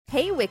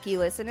Hey, Wiki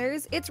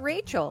listeners, it's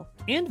Rachel.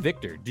 And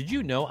Victor, did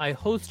you know I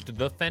host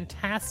the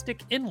fantastic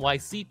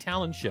NYC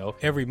Talent Show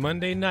every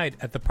Monday night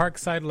at the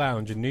Parkside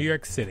Lounge in New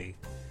York City?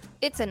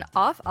 It's an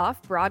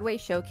off-Broadway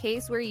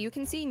showcase where you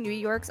can see New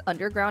York's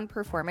underground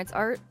performance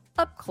art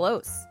up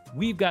close.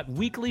 We've got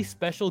weekly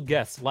special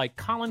guests like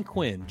Colin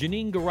Quinn,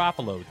 Janine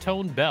Garofalo,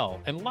 Tone Bell,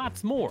 and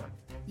lots more.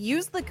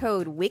 Use the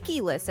code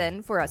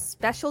WIKILISTEN for a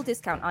special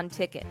discount on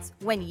tickets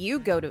when you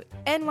go to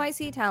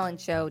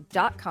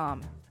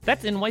nyctalentshow.com.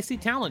 That's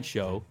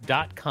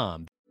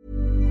nyctalentshow.com.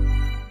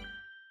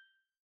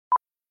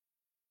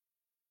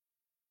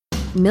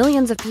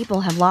 Millions of people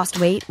have lost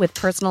weight with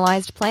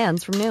personalized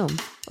plans from Noom.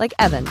 Like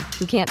Evan,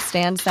 who can't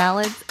stand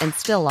salads and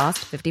still lost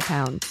 50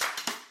 pounds.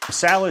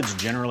 Salads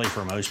generally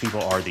for most people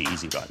are the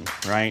easy button,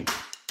 right?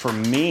 For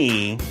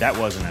me, that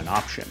wasn't an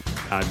option.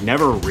 I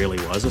never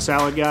really was a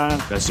salad guy.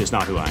 That's just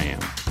not who I am.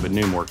 But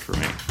Noom worked for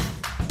me.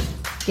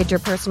 Get your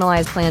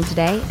personalized plan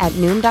today at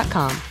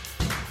Noom.com.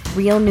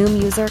 Real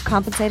Noom user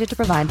compensated to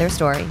provide their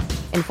story.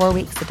 In 4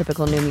 weeks, the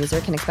typical Noom user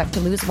can expect to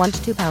lose 1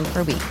 to 2 pounds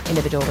per week.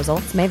 Individual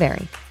results may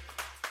vary.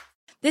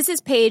 This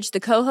is Paige,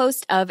 the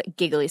co-host of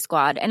Giggly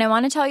Squad, and I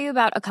want to tell you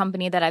about a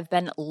company that I've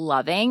been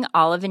loving,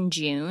 Olive &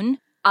 June.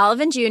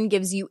 Olive & June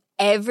gives you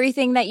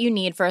everything that you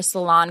need for a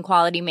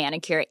salon-quality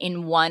manicure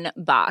in one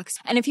box.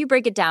 And if you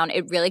break it down,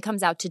 it really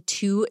comes out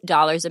to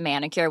 $2 a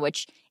manicure,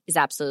 which is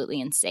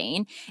absolutely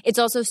insane. It's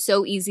also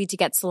so easy to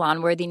get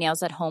salon-worthy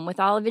nails at home with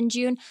Olive &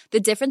 June. The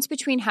difference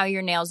between how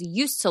your nails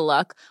used to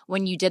look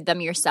when you did them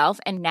yourself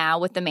and now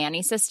with the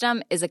Mani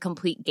system is a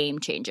complete game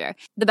changer.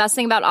 The best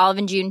thing about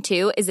Olive & June,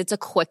 too, is it's a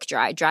quick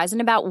dry. Dries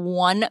in about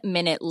 1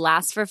 minute,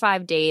 lasts for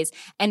 5 days,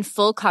 and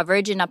full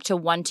coverage in up to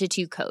 1 to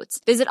 2 coats.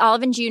 Visit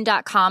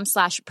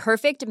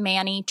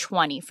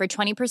oliveandjune.com/perfectmani20 for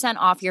 20%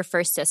 off your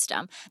first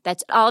system.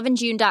 That's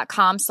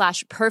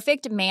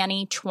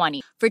oliveandjune.com/perfectmani20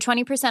 for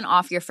 20%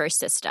 off your first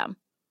system.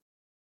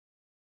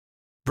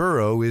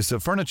 Burrow is a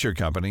furniture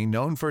company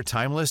known for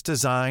timeless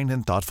design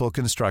and thoughtful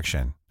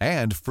construction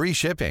and free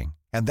shipping,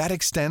 and that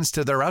extends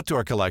to their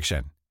outdoor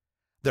collection.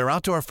 Their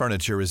outdoor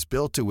furniture is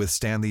built to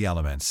withstand the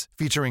elements,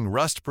 featuring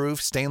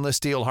rust-proof stainless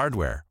steel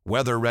hardware,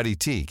 weather-ready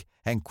teak,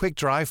 and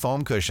quick-dry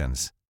foam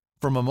cushions.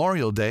 For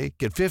Memorial Day,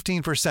 get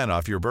 15%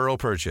 off your Burrow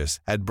purchase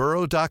at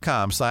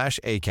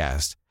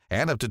burrow.com/acast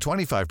and up to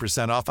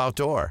 25% off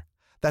outdoor.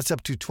 That's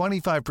up to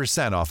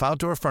 25% off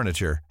outdoor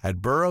furniture at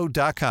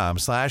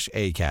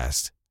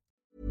burrow.com/acast.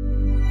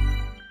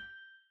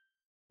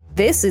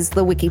 This is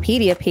the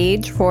Wikipedia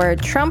page for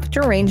Trump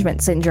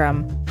derangement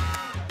syndrome.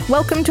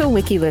 Welcome to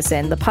Wiki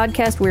Listen, the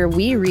podcast where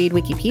we read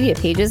Wikipedia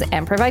pages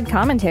and provide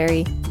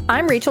commentary.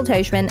 I'm Rachel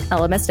Teichman,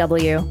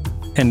 LMSW.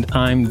 And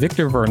I'm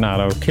Victor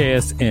Vernado,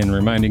 KSN,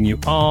 reminding you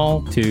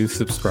all to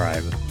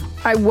subscribe.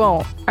 I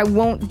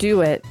won't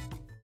do it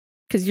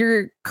because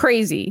you're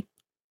crazy.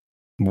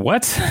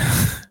 What?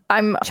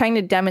 I'm trying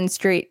to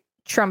demonstrate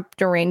Trump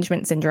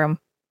derangement syndrome.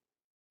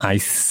 I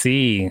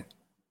see.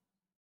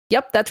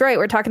 Yep, that's right.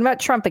 We're talking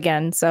about Trump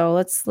again. So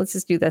let's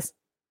just do this.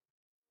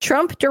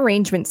 Trump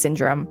derangement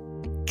syndrome.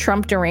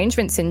 Trump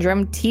derangement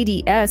syndrome,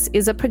 TDS,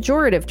 is a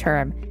pejorative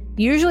term,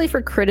 usually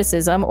for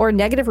criticism or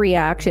negative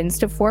reactions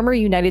to former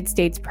United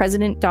States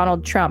President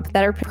Donald Trump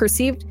that are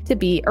perceived to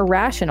be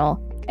irrational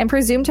and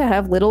presumed to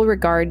have little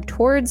regard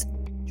towards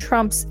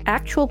Trump's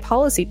actual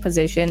policy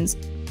positions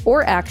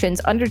or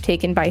actions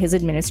undertaken by his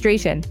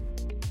administration.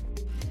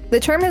 The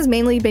term has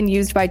mainly been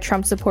used by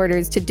Trump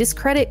supporters to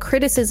discredit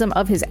criticism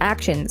of his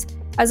actions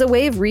as a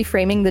way of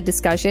reframing the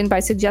discussion by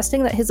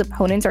suggesting that his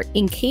opponents are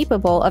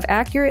incapable of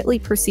accurately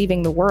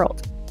perceiving the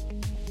world.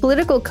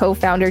 Political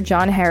co-founder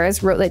John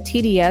Harris wrote that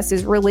TDS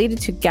is related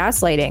to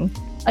gaslighting,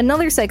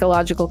 another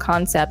psychological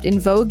concept in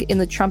vogue in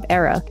the Trump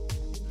era.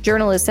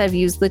 Journalists have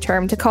used the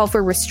term to call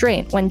for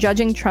restraint when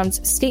judging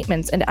Trump's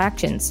statements and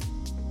actions.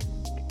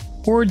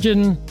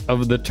 Origin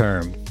of the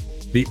term.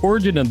 The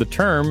origin of the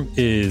term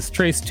is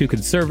traced to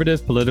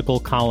conservative political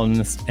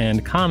columnist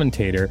and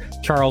commentator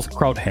Charles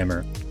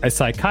Krauthammer, a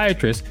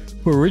psychiatrist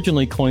who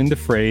originally coined the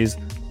phrase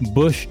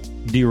Bush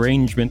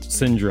derangement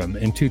syndrome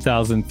in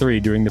 2003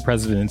 during the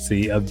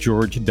presidency of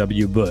George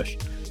W. Bush.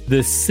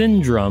 This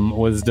syndrome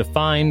was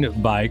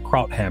defined by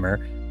Krauthammer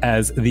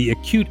as the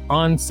acute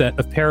onset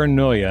of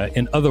paranoia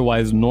in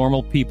otherwise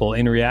normal people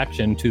in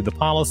reaction to the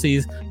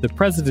policies, the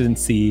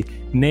presidency,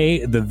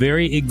 nay, the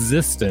very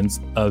existence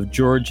of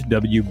George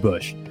W.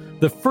 Bush.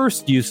 The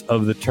first use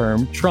of the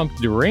term Trump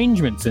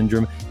derangement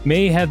syndrome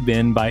may have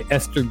been by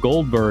Esther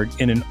Goldberg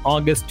in an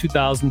August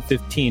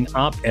 2015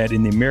 op-ed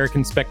in the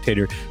American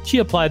Spectator. She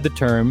applied the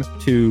term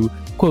to,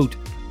 quote,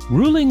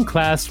 ruling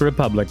class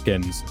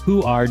Republicans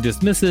who are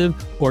dismissive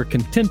or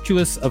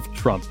contemptuous of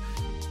Trump.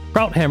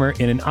 Krauthammer,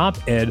 in an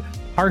op-ed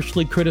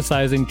harshly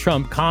criticizing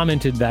Trump,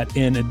 commented that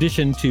in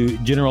addition to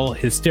general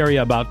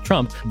hysteria about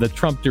Trump, the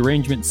Trump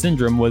derangement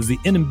syndrome was the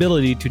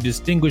inability to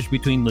distinguish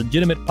between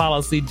legitimate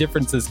policy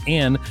differences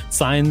and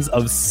signs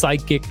of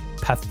psychic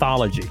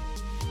pathology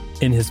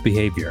in his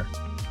behavior.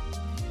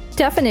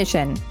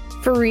 Definition.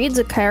 Fareed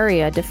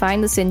Zakaria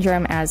defined the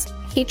syndrome as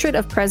hatred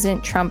of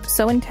President Trump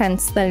so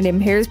intense that it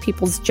impairs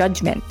people's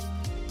judgment.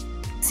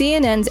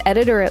 CNN's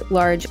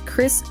editor-at-large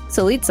Chris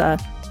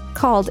Celica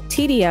called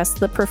TDS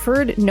the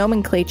preferred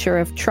nomenclature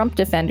of Trump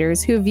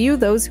defenders who view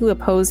those who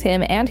oppose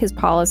him and his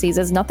policies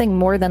as nothing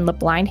more than the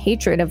blind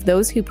hatred of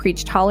those who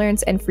preach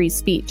tolerance and free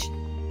speech.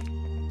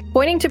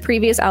 Pointing to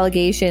previous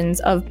allegations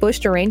of Bush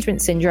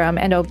derangement syndrome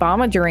and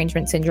Obama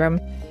derangement syndrome,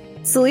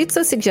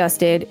 Celica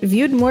suggested,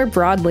 viewed more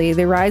broadly,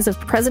 the rise of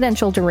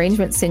presidential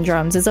derangement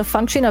syndromes is a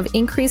function of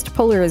increased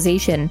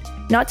polarization,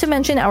 not to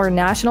mention our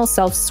national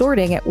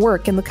self-sorting at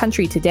work in the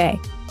country today.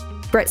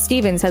 Bret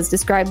Stephens has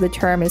described the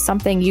term as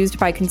something used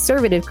by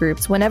conservative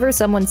groups whenever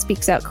someone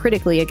speaks out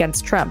critically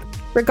against Trump,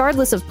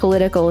 regardless of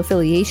political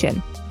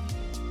affiliation.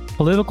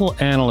 Political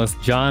analyst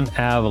John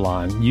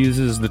Avalon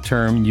uses the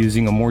term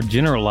using a more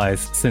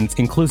generalized sense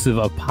inclusive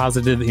of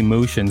positive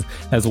emotions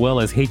as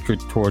well as hatred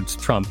towards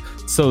Trump,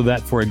 so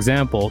that, for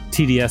example,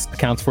 TDS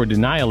accounts for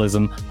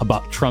denialism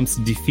about Trump's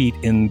defeat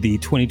in the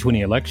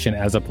 2020 election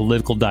as a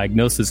political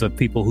diagnosis of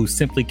people who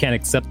simply can't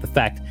accept the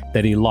fact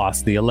that he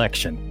lost the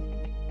election.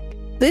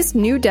 This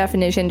new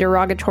definition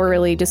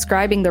derogatorily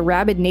describing the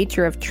rabid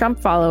nature of Trump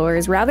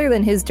followers rather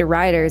than his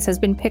deriders has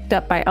been picked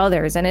up by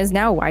others and is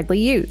now widely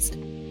used.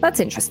 That's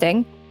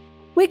interesting.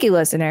 Wiki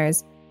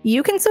listeners,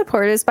 you can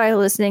support us by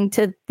listening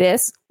to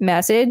this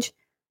message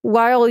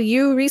while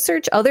you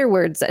research other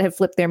words that have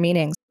flipped their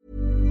meanings.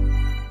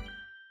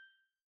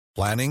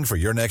 Planning for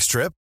your next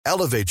trip?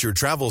 Elevate your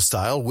travel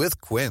style with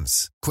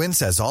Quince. Quince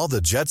has all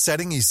the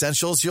jet-setting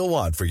essentials you'll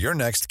want for your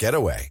next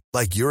getaway,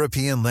 like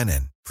European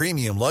linen,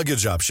 premium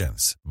luggage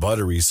options,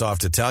 buttery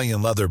soft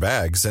Italian leather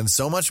bags, and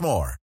so much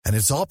more. And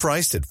it's all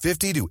priced at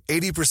 50 to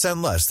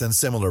 80% less than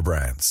similar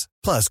brands.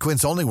 Plus,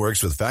 Quince only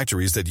works with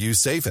factories that use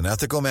safe and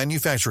ethical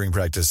manufacturing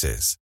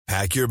practices.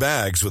 Pack your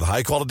bags with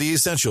high-quality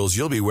essentials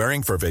you'll be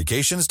wearing for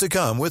vacations to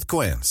come with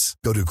Quince.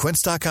 Go to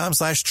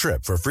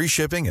quince.com/trip for free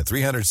shipping and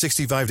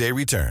 365-day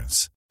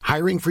returns.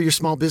 Hiring for your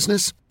small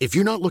business? If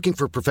you're not looking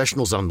for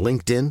professionals on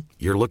LinkedIn,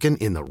 you're looking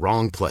in the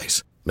wrong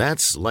place.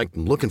 That's like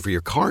looking for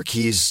your car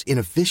keys in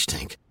a fish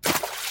tank.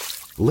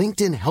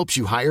 LinkedIn helps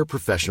you hire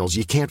professionals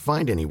you can't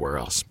find anywhere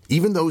else,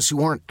 even those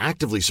who aren't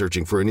actively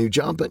searching for a new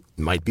job but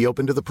might be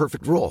open to the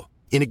perfect role.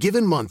 In a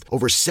given month,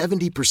 over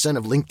 70%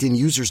 of LinkedIn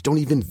users don't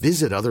even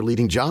visit other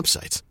leading job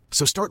sites.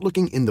 So start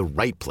looking in the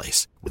right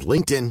place. With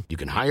LinkedIn, you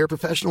can hire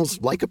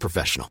professionals like a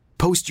professional.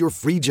 Post your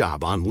free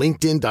job on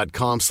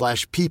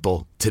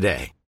linkedin.com/people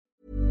today.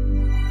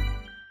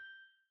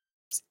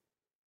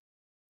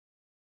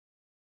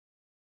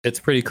 It's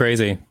pretty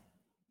crazy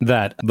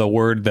that the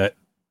word that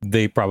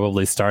they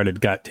probably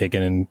started got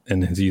taken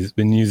and has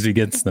been used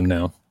against them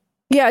now.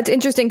 Yeah, it's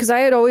interesting because I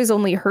had always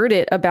only heard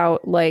it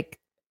about like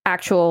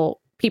actual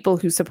people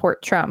who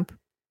support Trump,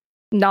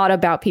 not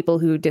about people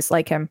who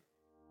dislike him.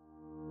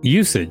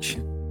 Usage.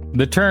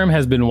 The term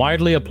has been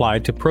widely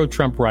applied to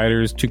pro-Trump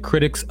writers to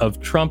critics of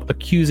Trump,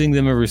 accusing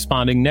them of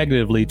responding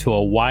negatively to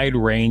a wide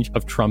range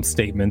of Trump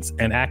statements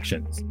and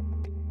actions.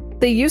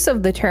 The use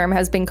of the term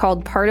has been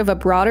called part of a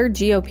broader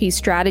GOP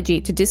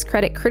strategy to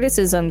discredit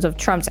criticisms of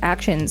Trump's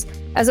actions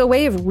as a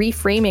way of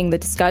reframing the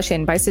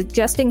discussion by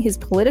suggesting his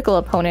political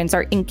opponents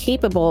are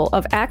incapable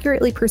of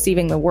accurately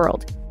perceiving the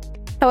world.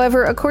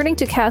 However, according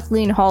to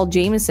Kathleen Hall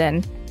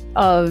Jamieson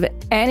of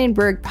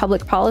Annenberg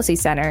Public Policy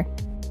Center,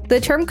 the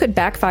term could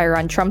backfire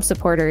on Trump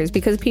supporters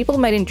because people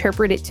might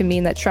interpret it to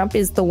mean that Trump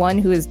is the one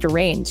who is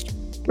deranged,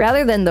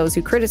 rather than those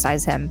who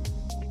criticize him.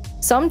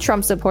 Some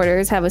Trump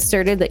supporters have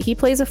asserted that he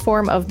plays a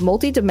form of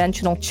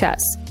multidimensional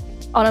chess.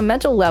 On a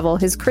mental level,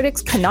 his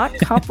critics cannot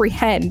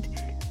comprehend,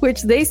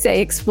 which they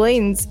say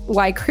explains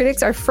why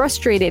critics are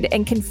frustrated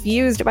and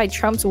confused by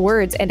Trump's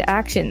words and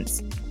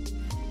actions.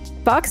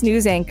 Fox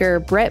News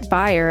anchor Brett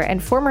Baier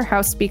and former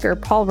House Speaker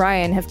Paul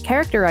Ryan have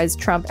characterized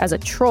Trump as a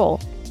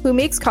troll who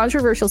makes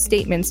controversial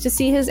statements to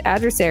see his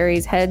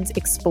adversaries' heads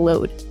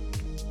explode.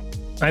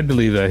 I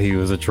believe that he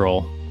was a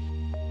troll.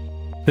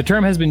 The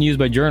term has been used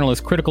by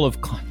journalists critical of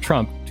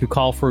Trump to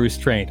call for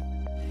restraint.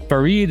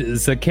 Fareed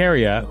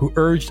Zakaria, who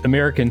urged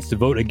Americans to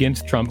vote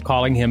against Trump,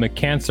 calling him a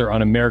cancer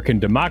on American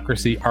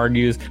democracy,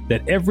 argues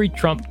that every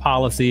Trump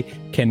policy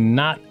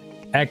cannot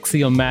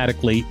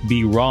axiomatically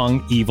be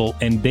wrong, evil,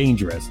 and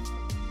dangerous.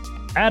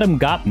 Adam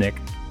Gopnik,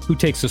 who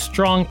takes a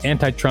strong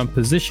anti-Trump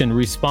position,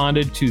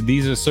 responded to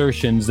these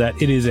assertions that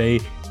it is a,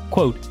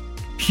 quote,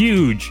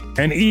 huge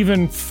and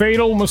even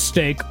fatal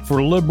mistake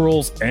for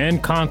liberals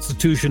and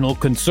constitutional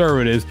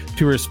conservatives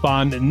to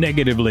respond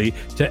negatively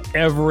to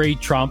every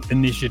Trump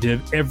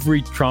initiative,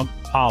 every Trump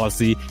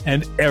policy,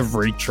 and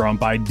every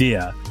Trump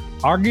idea,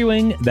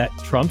 arguing that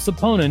Trump's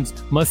opponents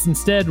must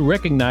instead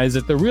recognize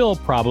that the real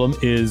problem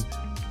is,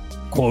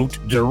 quote,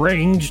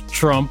 deranged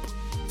Trump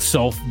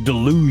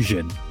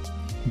self-delusion.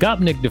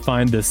 Gopnik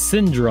defined the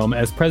syndrome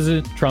as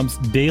President Trump's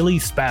daily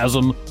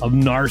spasm of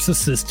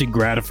narcissistic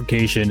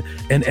gratification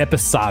and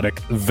episodic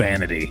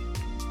vanity.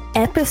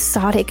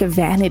 Episodic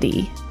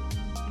vanity?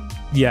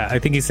 Yeah, I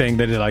think he's saying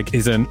that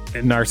he's a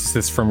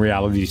narcissist from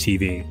reality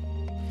TV.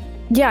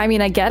 Yeah, I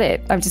mean, I get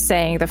it. I'm just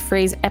saying the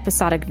phrase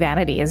episodic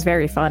vanity is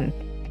very fun.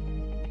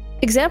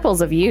 Examples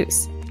of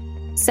use.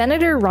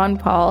 Senator Ron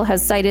Paul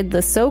has cited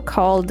the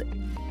so-called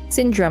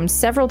syndrome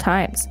several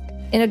times.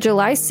 In a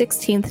July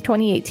 16,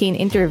 2018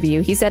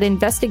 interview, he said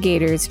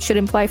investigators should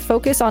imply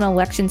focus on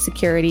election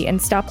security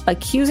and stop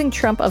accusing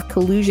Trump of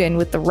collusion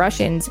with the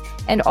Russians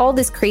and all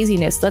this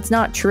craziness that's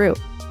not true.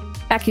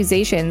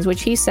 Accusations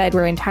which he said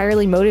were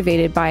entirely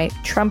motivated by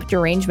Trump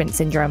derangement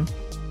syndrome.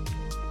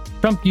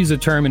 Trump used the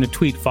term in a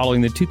tweet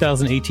following the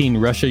 2018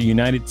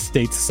 Russia-United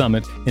States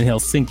summit in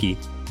Helsinki.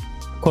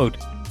 Quote,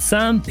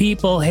 "Some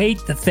people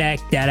hate the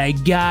fact that I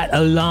got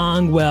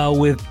along well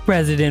with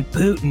President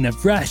Putin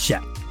of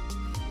Russia.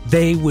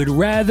 They would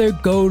rather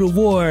go to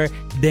war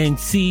than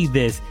see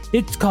this.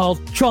 It's called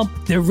Trump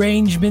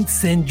derangement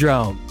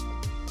syndrome."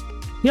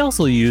 He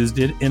also used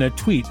it in a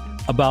tweet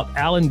about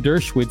Alan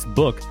Dershowitz's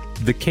book,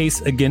 The Case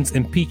Against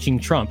Impeaching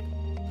Trump.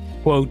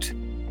 Quote,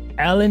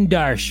 "Alan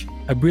Darsh,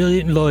 a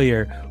brilliant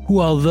lawyer who,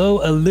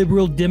 although a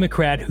liberal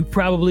Democrat who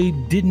probably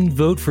didn't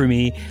vote for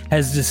me,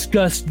 has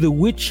discussed the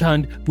witch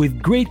hunt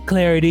with great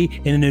clarity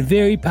and in a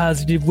very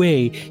positive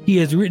way. He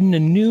has written a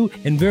new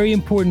and very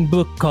important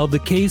book called The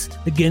Case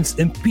Against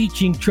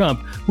Impeaching Trump,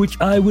 which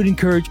I would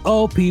encourage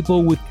all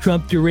people with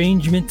Trump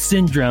derangement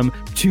syndrome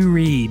to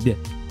read."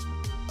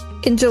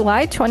 In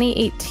July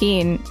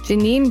 2018,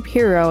 Jeanine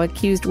Pirro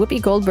accused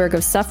Whoopi Goldberg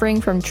of suffering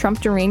from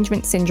Trump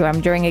derangement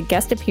syndrome during a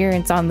guest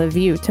appearance on The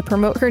View to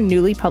promote her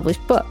newly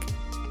published book.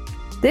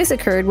 This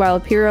occurred while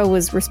Pirro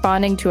was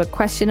responding to a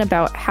question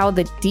about how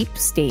the deep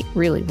state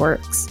really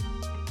works.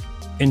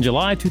 In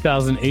July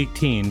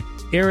 2018,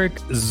 Eric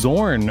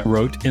Zorn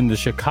wrote in the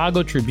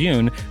Chicago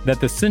Tribune that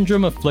the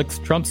syndrome afflicts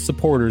Trump's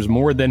supporters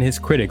more than his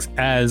critics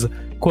as,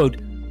 quote,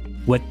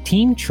 "What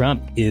Team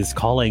Trump is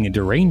calling a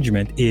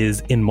derangement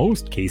is, in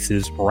most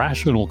cases,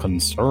 rational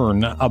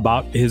concern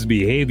about his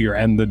behavior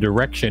and the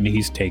direction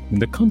he's taking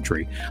the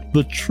country.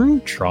 The true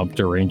Trump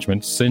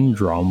derangement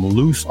syndrome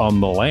loose on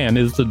the land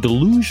is the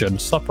delusion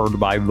suffered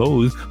by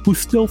those who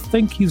still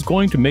think he's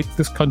going to make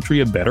this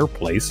country a better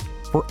place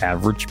for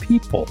average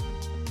people."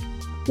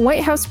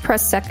 White House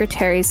Press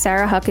Secretary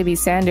Sarah Huckabee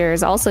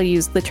Sanders also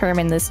used the term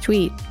in this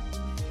tweet.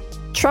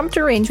 Trump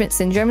derangement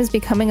syndrome is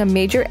becoming a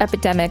major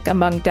epidemic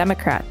among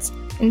Democrats.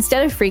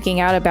 Instead of freaking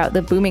out about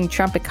the booming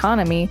Trump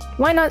economy,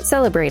 why not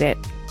celebrate it?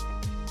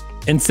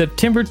 In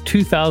September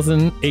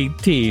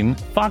 2018,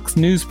 Fox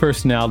News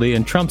personality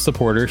and Trump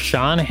supporter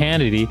Sean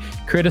Hannity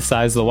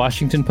criticized the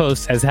Washington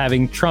Post as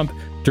having Trump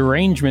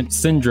derangement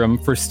syndrome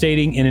for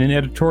stating in an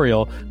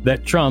editorial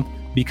that Trump,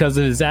 because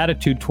of his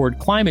attitude toward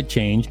climate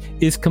change,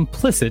 is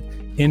complicit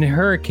in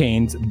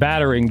hurricanes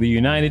battering the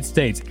United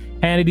States.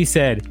 Hannity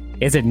said,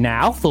 "Is it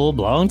now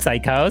full-blown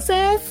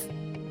psychosis?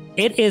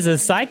 It is a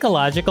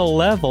psychological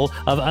level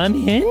of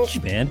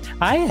unhingement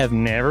I have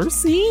never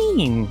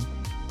seen."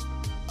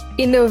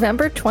 In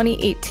November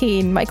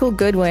 2018, Michael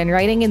Goodwin,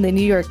 writing in the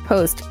New York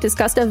Post,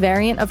 discussed a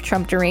variant of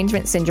Trump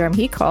derangement syndrome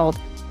he called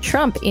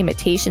Trump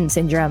imitation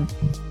syndrome.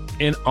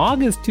 In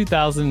August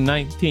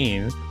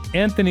 2019,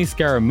 Anthony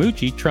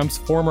Scaramucci, Trump's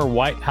former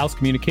White House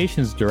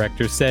communications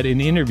director, said in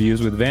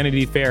interviews with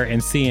Vanity Fair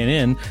and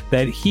CNN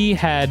that he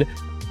had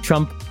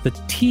Trump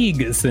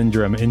fatigue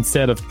syndrome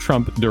instead of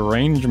Trump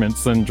derangement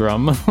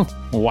syndrome.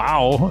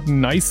 Wow,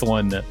 nice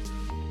one.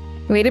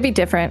 Way to be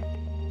different.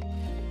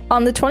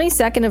 On the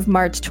 22nd of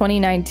March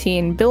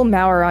 2019, Bill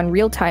Maher on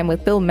Real Time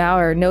with Bill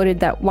Maher noted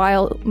that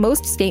while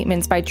most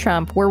statements by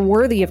Trump were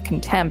worthy of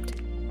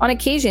contempt, on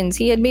occasions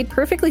he had made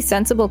perfectly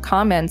sensible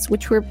comments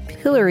which were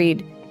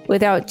pilloried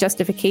without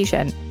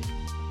justification.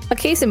 A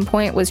case in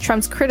point was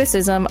Trump's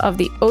criticism of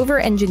the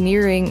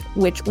over-engineering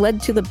which led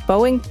to the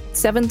Boeing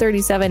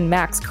 737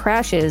 MAX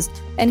crashes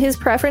and his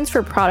preference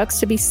for products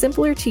to be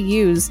simpler to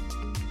use,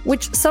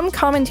 which some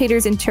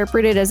commentators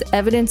interpreted as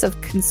evidence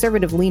of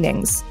conservative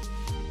leanings.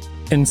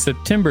 In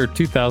September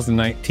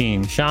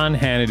 2019, Sean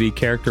Hannity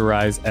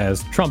characterized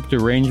as Trump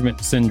derangement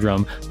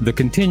syndrome the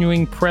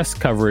continuing press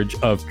coverage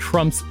of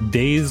Trump's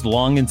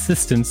days-long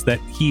insistence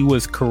that he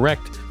was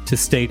correct to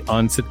state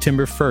on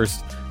September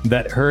 1st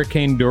that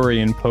Hurricane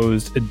Dorian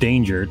posed a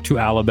danger to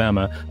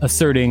Alabama,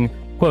 asserting,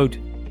 quote,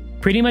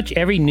 "Pretty much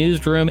every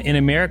newsroom in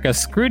America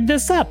screwed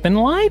this up and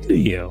lied to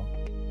you."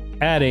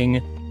 Adding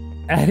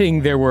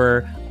there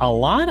were a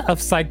lot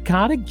of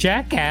psychotic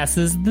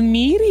jackasses, the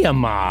media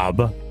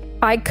mob.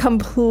 I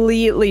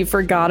completely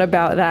forgot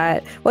about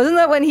that. Wasn't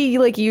that when he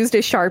used a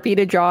Sharpie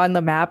to draw on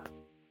the map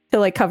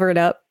to cover it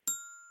up?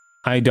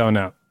 I don't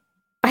know.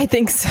 I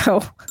think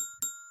so.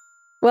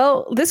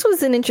 Well, this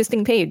was an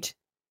interesting page.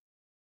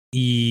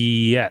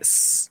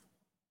 Yes.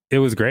 It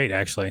was great,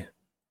 actually.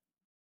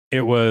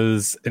 It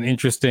was an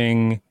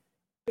interesting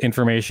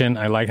information.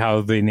 I like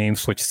how the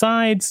names switch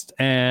sides,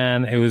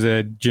 and it was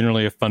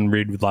generally a fun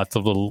read with lots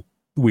of little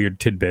weird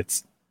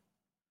tidbits.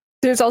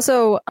 There's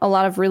also a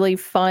lot of really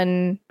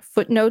fun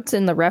footnotes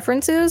in the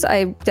references.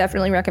 I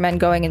definitely recommend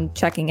going and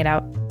checking it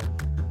out.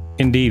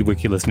 Indeed,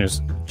 Wiki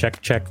listeners. Check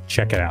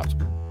it out.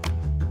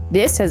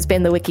 This has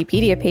been the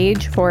Wikipedia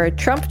page for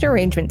Trump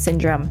derangement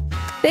syndrome.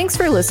 Thanks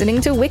for listening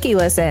to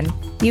WikiListen.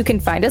 You can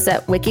find us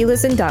at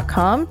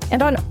wikilisten.com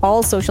and on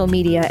all social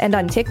media and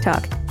on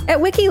TikTok at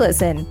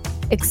WikiListen,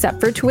 except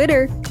for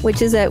Twitter,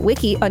 which is at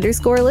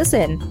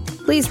wiki_listen.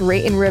 Please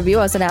rate and review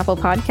us on Apple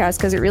Podcasts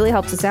because it really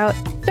helps us out.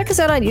 Check us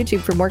out on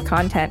YouTube for more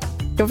content.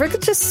 Don't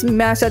forget to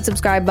smash that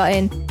subscribe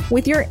button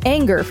with your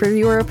anger for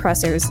viewer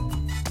oppressors.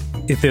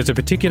 If there's a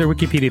particular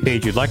Wikipedia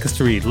page you'd like us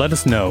to read, let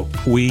us know.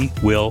 We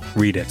will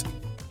read it.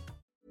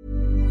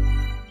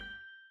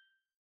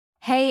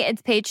 Hey,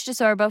 it's Paige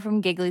DeSorbo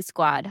from Giggly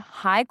Squad.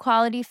 High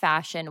quality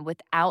fashion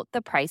without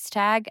the price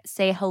tag.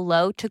 Say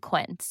hello to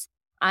Quince.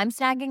 I'm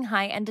snagging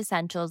high-end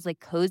essentials like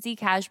cozy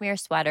cashmere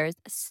sweaters,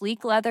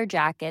 sleek leather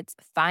jackets,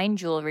 fine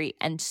jewelry,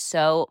 and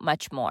so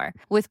much more.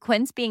 With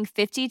Quince being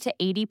 50 to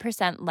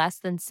 80% less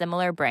than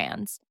similar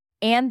brands.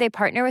 And they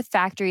partner with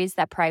factories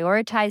that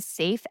prioritize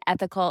safe,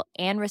 ethical,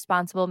 and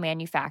responsible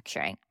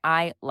manufacturing.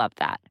 I love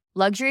that.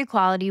 Luxury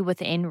quality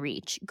within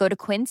reach. Go to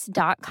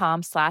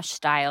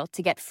quince.com/style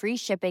to get free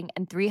shipping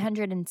and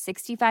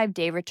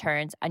 365-day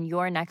returns on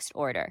your next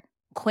order.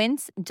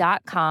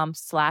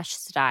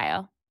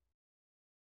 Quince.com/style.